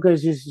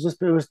 because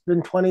it's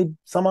been 20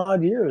 some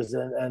odd years,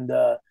 and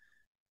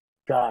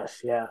gosh,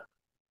 yeah,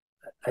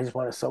 I just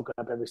want to soak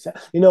up every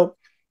second.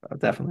 they?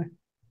 Definitely.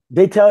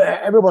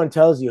 Everyone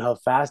tells you how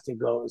fast it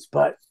goes,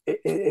 but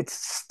it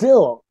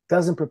still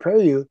doesn't prepare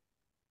you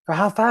for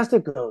how fast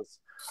it goes.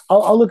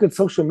 I'll look at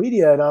social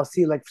media and I'll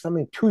see like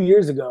something 2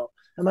 years ago,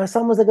 and my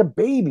son was like a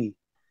baby,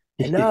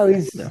 and now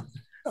he's Yeah.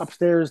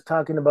 upstairs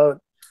talking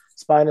about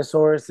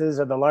Spinosauruses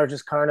are the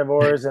largest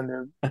carnivores and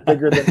they're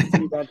bigger than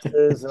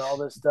T-Rexes and all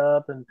this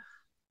stuff. And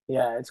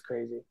yeah, it's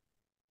crazy.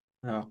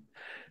 Yeah.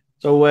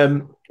 So,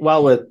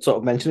 while we're sort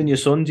of mentioning your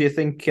son, do you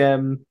think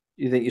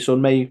your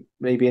son may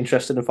be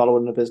interested in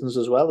following the business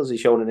as well? Has he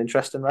shown an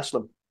interest in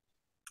wrestling?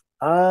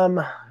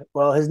 Um,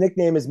 well, his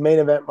nickname is Main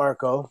Event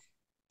Marco.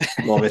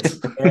 Love it.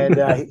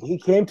 And he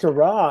came to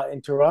Raw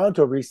in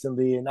Toronto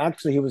recently, and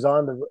actually he was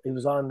on the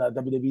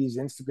WWE's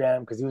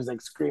Instagram because he was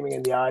like screaming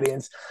in the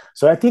audience.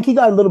 So I think he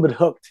got a little bit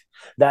hooked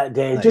that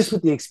day, just Nice.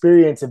 with the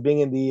experience of being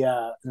in the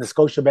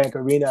Scotiabank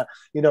Arena,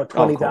 Oh, of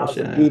twenty course,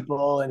 thousand yeah,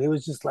 people, and he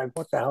was just like,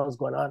 "What the hell is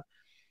going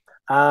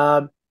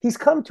on?" He's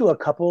come to a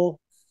couple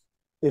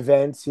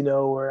events,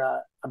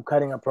 where I'm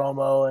cutting a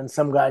promo and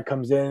some guy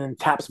comes in and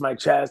taps my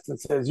chest and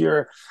says,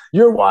 "You're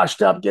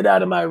washed up. Get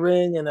out of my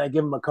ring." And I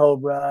give him a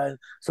cobra. And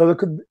so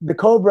the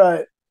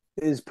cobra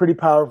is pretty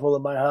powerful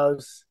in my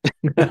house.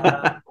 Uh,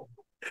 yeah.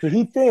 so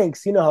he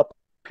thinks, how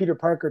Peter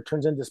Parker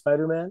turns into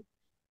Spider-Man.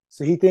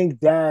 So he thinks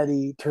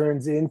Daddy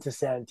turns into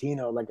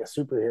Santino like a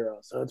superhero.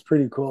 So it's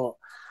pretty cool.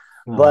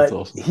 Oh, that's But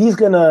awesome. he's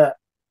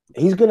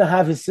gonna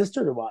have his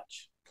sister to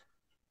watch,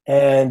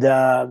 and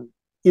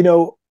you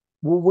know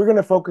we're going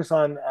to focus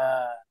on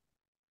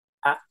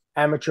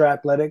amateur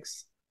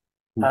athletics,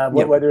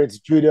 Yep. whether it's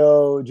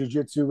judo,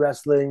 jiu-jitsu,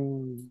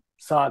 wrestling,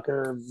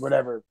 soccer,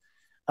 whatever.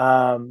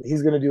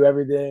 He's going to do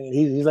everything.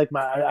 He's like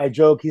I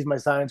joke, he's my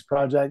science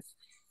project.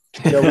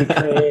 We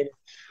train.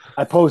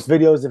 I post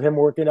videos of him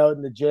working out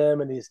in the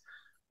gym, and he's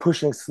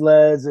pushing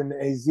sleds, and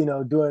he's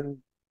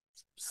doing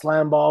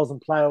slam balls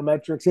and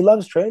plyometrics. He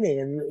loves training,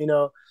 and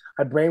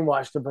I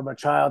brainwashed him from a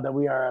child that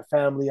we are a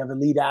family of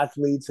elite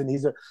athletes, and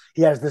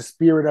he has the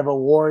spirit of a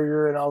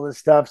warrior and all this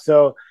stuff.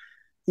 So,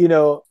 you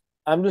know,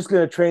 I'm just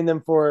going to train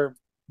them for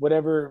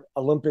whatever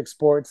Olympic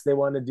sports they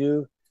want to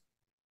do,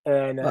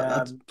 and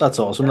That's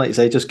awesome. Like you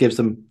say, it just gives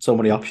them so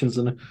many options,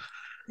 doesn't it?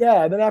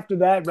 yeah. And then after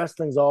that,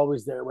 wrestling's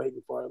always there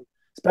waiting for him.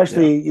 Yeah.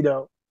 Especially,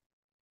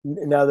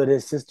 now that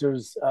his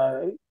sister's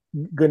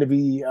going to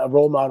be a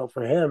role model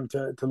for him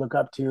to look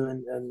up to,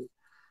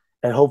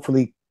 and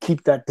hopefully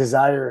keep that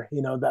desire,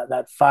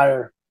 that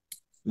fire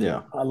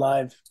Yeah.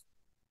 alive.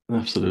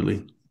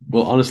 Absolutely.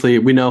 Well, honestly,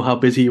 we know how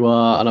busy you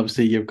are, and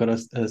obviously you've got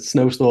a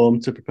snowstorm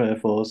to prepare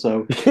for.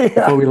 So before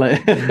Yeah. we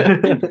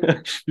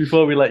let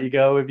before we let you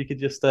go, if you could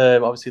just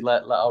obviously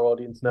let our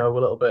audience know a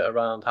little bit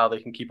around how they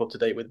can keep up to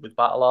date with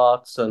battle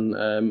arts and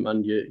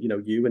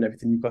you and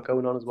everything you've got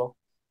going on as well.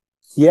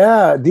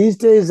 Yeah, these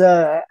days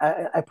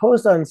I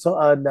post on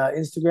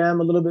Instagram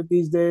a little bit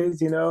these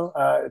days.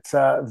 It's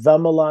the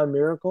Milan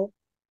Miracle.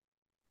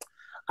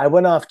 I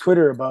went off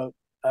Twitter about,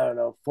 I don't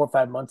know, 4 or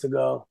 5 months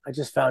ago. I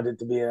just found it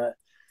to be a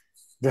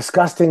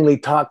disgustingly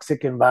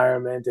toxic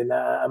environment, and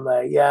I'm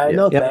like, yeah, Yeah.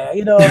 no,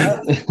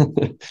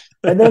 Yep.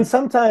 and then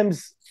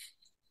sometimes,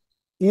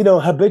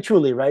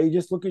 habitually, right? You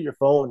just look at your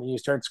phone and you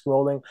start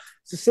scrolling.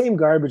 It's the same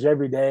garbage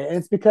every day, and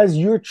it's because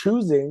you're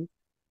choosing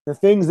the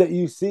things that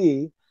you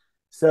see.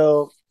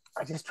 So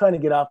I just trying to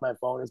get off my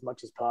phone as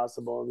much as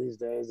possible these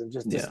days and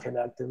just Yeah.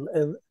 disconnect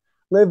and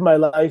live my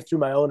life through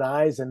my own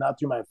eyes and not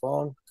through my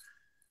phone.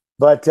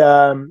 But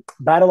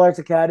Battle Arts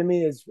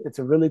Academy it's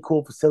a really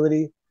cool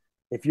facility.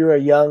 If you're a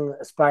young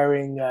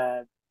aspiring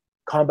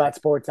combat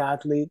sports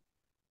athlete,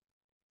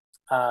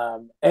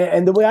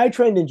 and the way I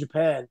trained in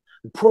Japan,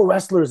 the pro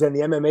wrestlers and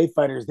the MMA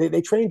fighters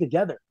they trained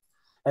together,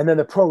 and then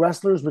the pro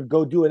wrestlers would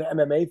go do an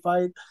MMA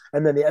fight,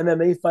 and then the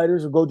MMA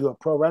fighters would go do a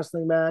pro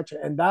wrestling match,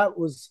 and that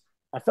was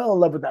I fell in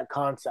love with that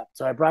concept.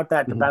 So I brought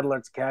that to Mhm. Battle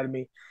Arts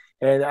Academy,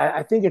 and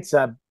I think it's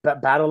a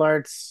Battle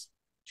Arts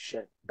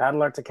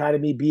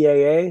Academy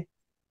BAA.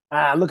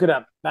 Look it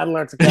up. Battle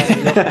Arts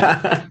Academy. You'll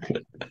find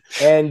it.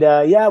 And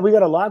yeah, we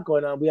got a lot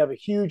going on. We have a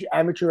huge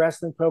amateur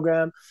wrestling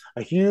program,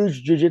 a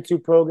huge jiu-jitsu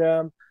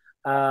program.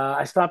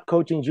 I stopped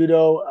coaching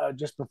judo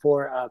just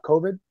before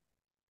COVID.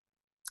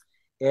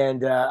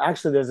 And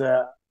actually, there's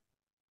a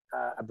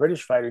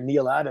British fighter,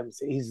 Neil Adams.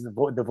 He's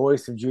the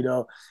voice of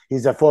judo.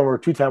 He's a former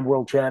two-time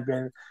world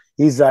champion.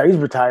 He's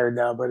retired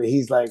now, but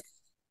he's like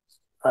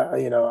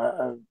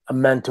a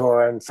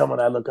mentor and someone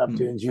I look up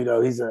to in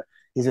judo. He's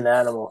an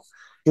animal.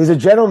 He's a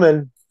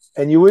gentleman,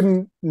 and you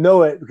wouldn't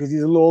know it because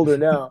he's a little older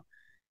now.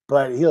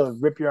 But he'll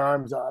rip your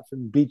arms off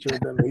and beat you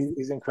with them.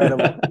 He's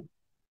incredible.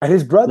 And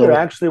his brother Love it.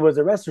 actually was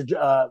a wrestler,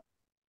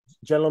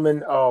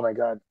 gentleman. Oh my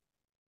God,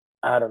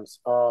 Adams.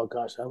 Oh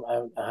gosh,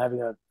 I'm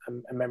having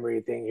a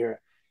memory thing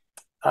here.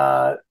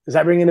 Is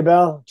that ringing a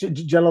bell?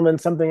 Gentleman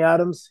something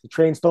Adams. He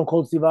trained Stone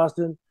Cold Steve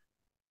Austin.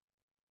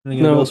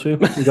 Ringing a bell No. too.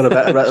 You got a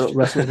better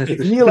wrestling It's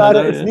history. Neil I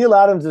Adams. know, It's yeah. Neil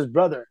Adams'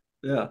 brother.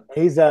 Yeah.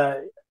 He's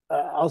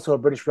also a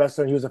British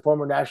wrestler. He was a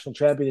former national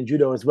champion in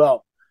judo as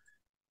well.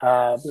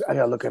 I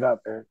gotta look it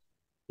up, man.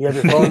 You have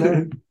your phone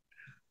there?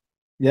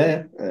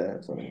 Yeah.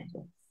 Yeah. Sorry.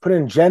 Put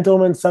in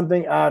gentleman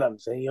something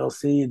Adams, and you'll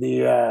see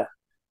the.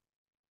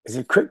 Is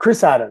it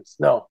Chris Adams?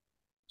 No,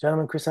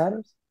 gentleman Chris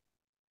Adams.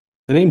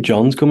 The name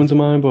John's coming to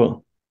mind, but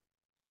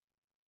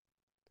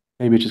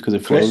maybe just because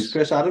it flows.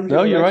 Chris Adams.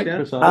 No, You're you're right. right, Yeah.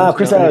 Chris Adams.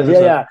 Chris Gentleman Adams. Chris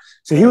Yeah, yeah. Adams.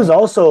 So he was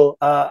also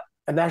a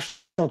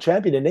national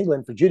champion in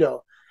England for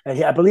judo,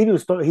 and I believe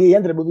he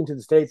ended up moving to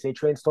the States. He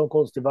trained Stone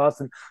Cold Steve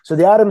Austin. So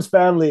the Adams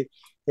family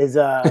is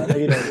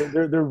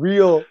they're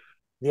real.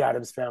 The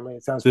Adams family.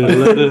 It sounds funny.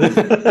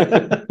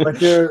 But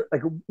they're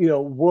like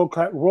world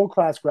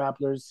class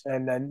grapplers,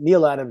 and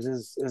Neil Adams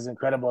is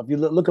incredible. If you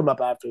look him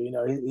up after,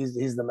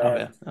 he's the Oh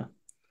man.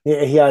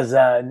 yeah. He has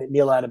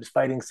Neil Adams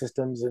fighting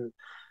systems, and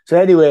so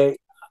anyway,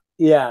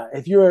 yeah.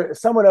 If you're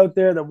someone out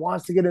there that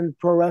wants to get into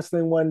pro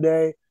wrestling one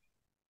day,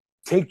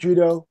 take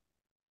judo,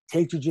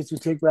 take jujitsu,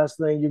 take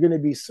wrestling. You're going to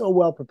be so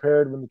well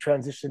prepared when the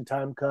transition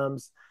time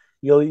comes.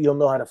 You'll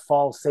know how to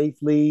fall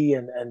safely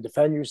and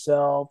defend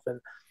yourself and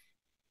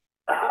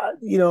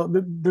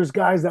there's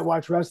guys that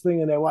watch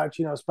wrestling and they watch,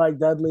 Spike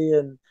Dudley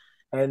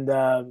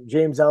and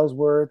James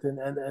Ellsworth,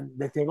 and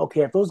they think,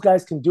 okay, if those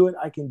guys can do it,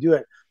 I can do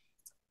it.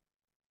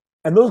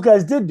 And those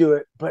guys did do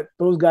it, but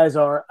those guys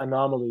are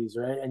anomalies,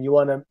 right? And you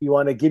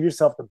wanna give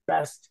yourself the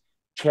best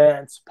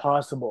chance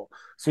possible.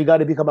 So you got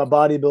to become a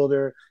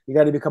bodybuilder, you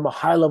got to become a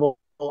high level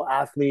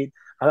athlete,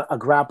 a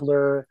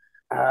grappler,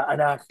 an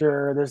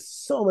actor. There's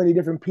so many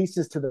different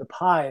pieces to the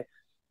pie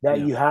that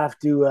Yeah. you have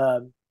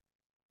to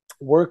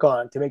work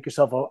on to make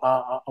yourself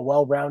a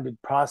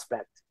well-rounded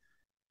prospect.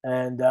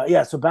 And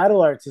yeah, so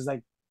Battle Arts is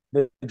like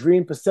the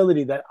dream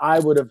facility that I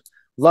would have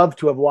loved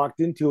to have walked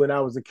into when I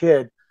was a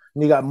kid.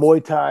 And you got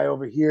Muay Thai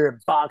over here,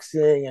 and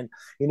boxing, and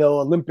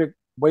Olympic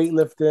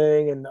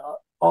weightlifting, and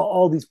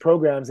all these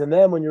programs. And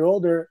then when you're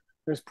older,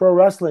 there's pro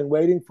wrestling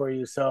waiting for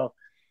you. So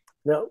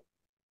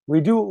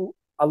we do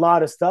a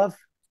lot of stuff,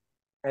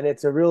 and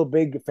it's a real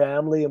big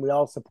family, and we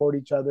all support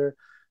each other.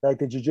 Like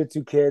the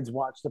jiu-jitsu kids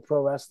watch the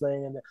pro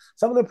wrestling, and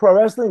some of the pro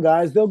wrestling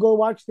guys they'll go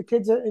watch the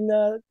kids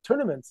in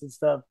tournaments and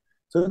stuff.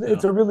 So Yeah.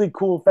 it's a really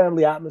cool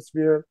family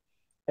atmosphere.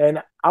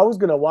 And I was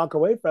gonna walk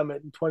away from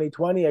it in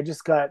 2020. I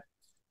just got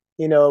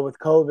with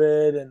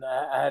COVID, and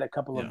I had a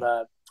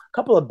Yeah.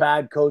 couple of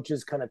bad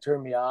coaches kind of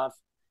turn me off.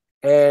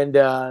 And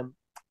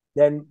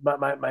then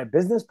my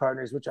business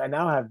partners, which I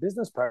now have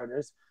business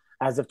partners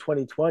as of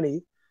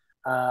 2020,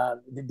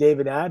 Dave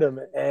and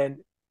Adam,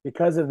 and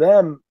because of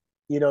them,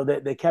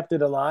 they kept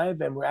it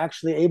alive, and we're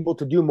actually able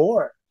to do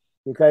more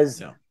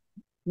because Yeah.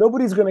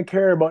 nobody's going to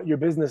care about your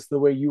business the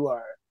way you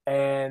are.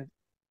 And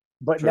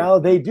but True. now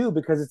they do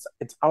because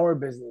it's our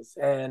business.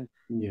 And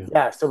Yeah.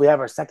 yeah, so we have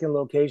our second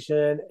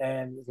location,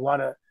 and a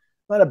lot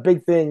of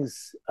big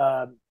things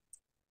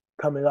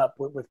coming up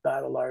with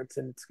Battle Arts,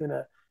 and it's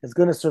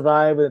gonna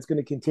survive, and it's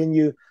gonna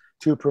continue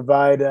to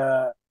provide.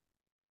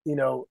 You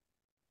know,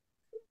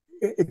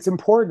 it's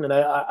important, and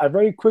I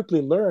very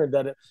quickly learned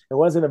that it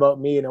wasn't about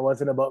me and it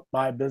wasn't about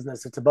my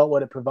business. It's about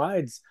what it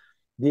provides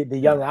the Yeah.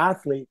 young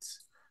athletes,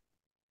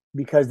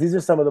 because these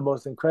are some of the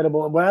most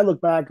incredible. When I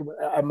look back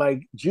at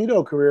my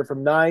judo career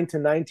from 9 to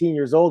 19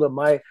 years old at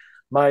my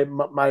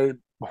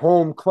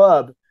home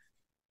club,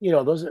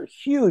 those are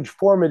huge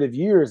formative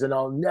years, and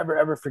I'll never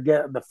ever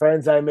forget the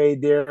friends I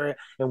made there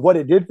and what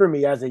it did for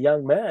me as a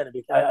young man.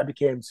 I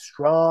became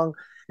strong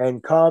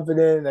and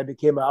confident,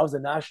 and I was a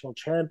national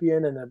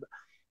champion, and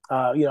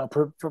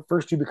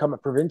first you become a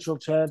provincial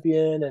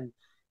champion,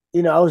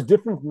 and I was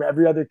different from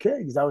every other kid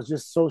because I was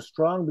just so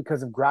strong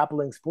because of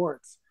grappling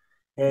sports,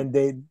 and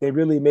they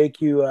really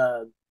make you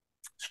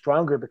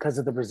stronger because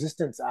of the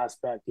resistance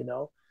aspect.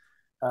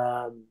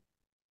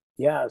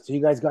 Yeah, so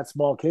you guys got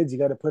small kids, you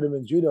got to put them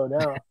in judo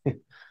now.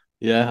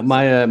 Yeah,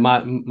 my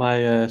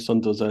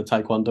son does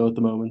Taekwondo at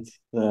the moment.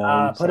 Put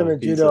them So in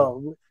he's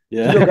judo.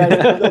 yeah. Judo guys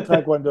can kill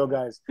taekwondo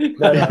guys.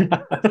 No,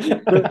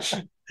 no,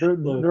 they're,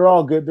 they're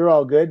all good. They're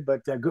all good,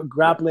 but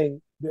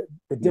grappling,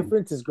 the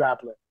difference is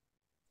grappling.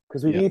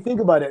 Because when Yeah. you think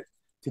about it,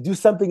 to do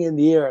something in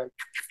the air,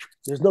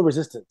 there's no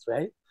resistance,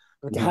 right?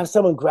 But to have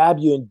someone grab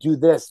you and do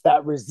this,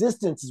 that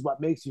resistance is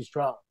what makes you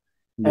strong.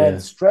 And Yeah.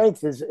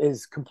 strength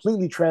is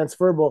completely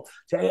transferable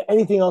to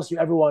anything else you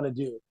ever want to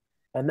do.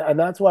 And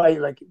that's why,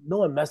 like, no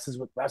one messes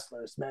with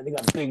wrestlers, man. They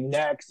got big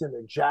necks and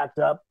they're jacked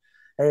up,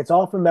 and it's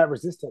all from that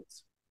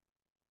resistance.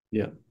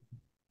 Yeah.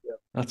 Yeah.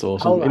 That's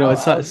awesome. How You know,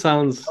 how it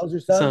sounds how's your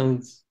it son?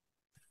 sounds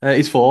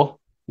he's four.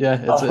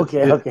 Yeah, Oh,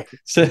 okay, okay.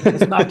 so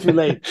It's not too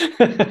late.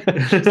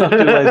 it's not too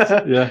late.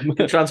 Yeah.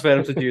 Can transfer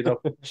him to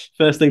judo.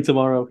 First thing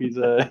tomorrow, he's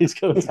going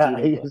to Yeah,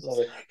 judo class.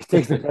 he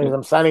takes the things.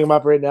 I'm signing him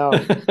up right now.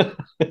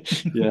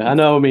 Yeah, I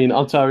know. I mean,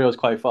 Ontario is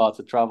quite far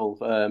to travel,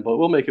 but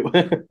we'll make it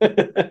work.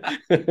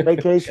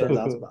 Vacation.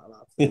 That's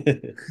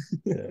badass.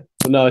 Yeah.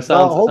 But no, Well, it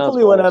sounds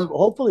awesome.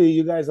 hopefully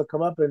you guys will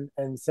come up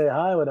and say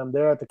hi when I'm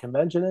there at the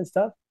convention and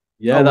stuff.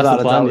 Yeah, Oh, that's the without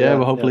a plan. doubt, Yeah, yeah, we're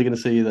yeah, hopefully going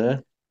to see you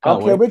there. Can't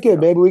Okay, wait. wicked.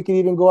 Maybe we can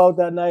even go out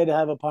that night and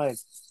have a pint.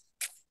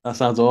 That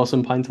sounds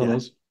awesome. Pint on yeah,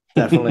 us.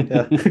 definitely.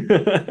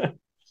 Yeah.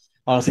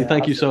 Honestly, Yeah,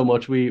 thank you so awesome.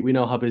 much. We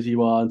know how busy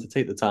you are, and to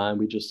take the time,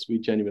 we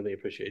genuinely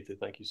appreciate it.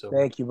 Thank you so much.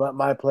 Thank you.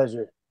 My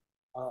pleasure.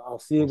 I'll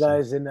see you Awesome.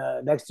 guys in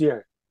next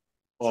year.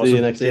 See you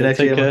Awesome. next See you year. next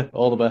Take year, man. care.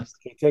 All the best.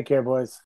 Okay, take care, boys.